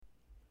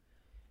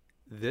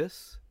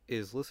This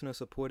is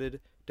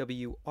listener-supported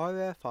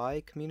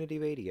WRFI Community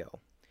Radio.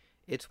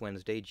 It's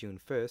Wednesday, June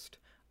 1st.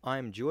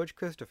 I'm George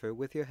Christopher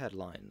with your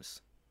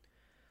headlines.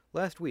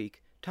 Last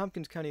week,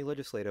 Tompkins County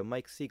legislator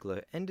Mike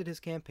Siegler ended his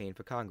campaign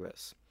for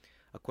Congress.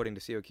 According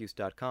to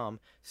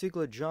Syracuse.com,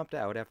 Siegler dropped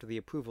out after the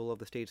approval of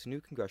the state's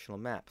new congressional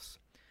maps.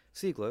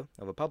 Siegler,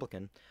 a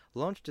Republican,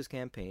 launched his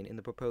campaign in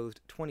the proposed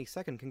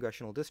 22nd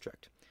Congressional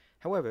District.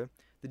 However,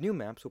 the new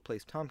maps will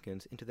place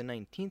Tompkins into the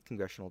 19th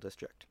Congressional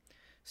District.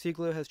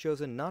 Siegler has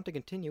chosen not to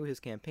continue his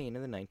campaign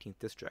in the 19th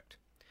District.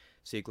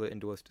 Siegler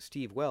endorsed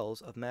Steve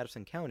Wells of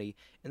Madison County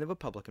in the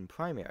Republican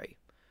primary.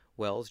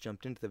 Wells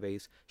jumped into the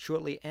race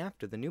shortly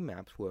after the new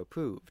maps were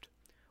approved.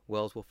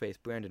 Wells will face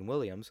Brandon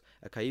Williams,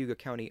 a Cayuga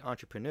County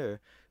entrepreneur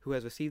who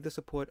has received the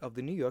support of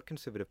the New York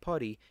Conservative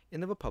Party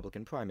in the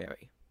Republican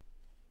primary.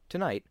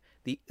 Tonight,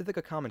 the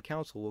Ithaca Common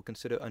Council will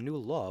consider a new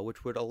law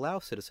which would allow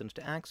citizens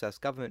to access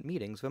government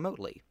meetings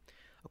remotely.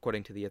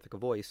 According to the Ithaca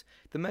Voice,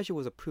 the measure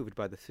was approved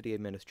by the City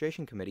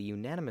Administration Committee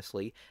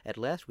unanimously at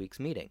last week's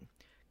meeting.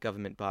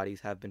 Government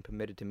bodies have been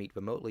permitted to meet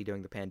remotely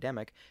during the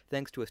pandemic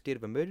thanks to a state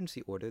of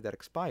emergency order that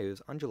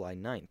expires on July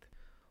 9th.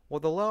 While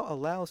the law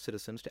allows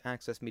citizens to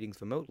access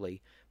meetings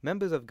remotely,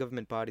 members of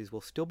government bodies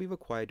will still be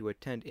required to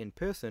attend in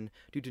person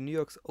due to New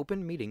York's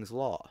open meetings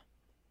law.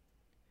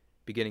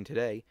 Beginning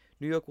today,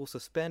 New York will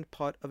suspend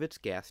part of its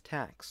gas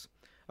tax.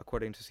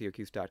 According to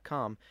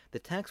Syracuse.com, the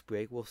tax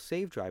break will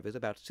save drivers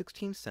about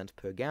 16 cents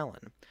per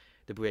gallon.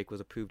 The break was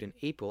approved in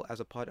April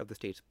as a part of the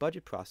state's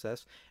budget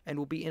process and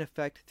will be in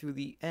effect through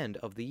the end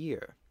of the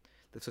year.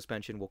 The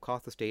suspension will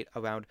cost the state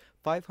around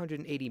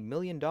 $580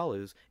 million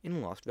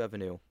in lost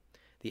revenue.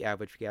 The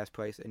average gas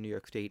price in New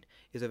York State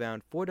is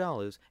around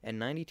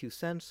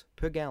 $4.92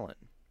 per gallon.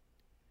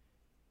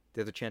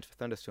 There's a chance for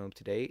thunderstorms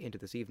today into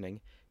this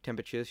evening.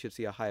 Temperatures should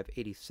see a high of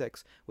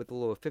 86 with a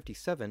low of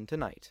 57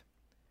 tonight.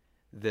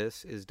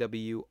 This is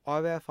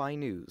WRFI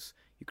News.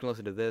 You can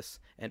listen to this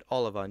and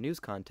all of our news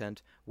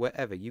content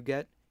wherever you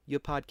get your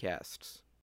podcasts.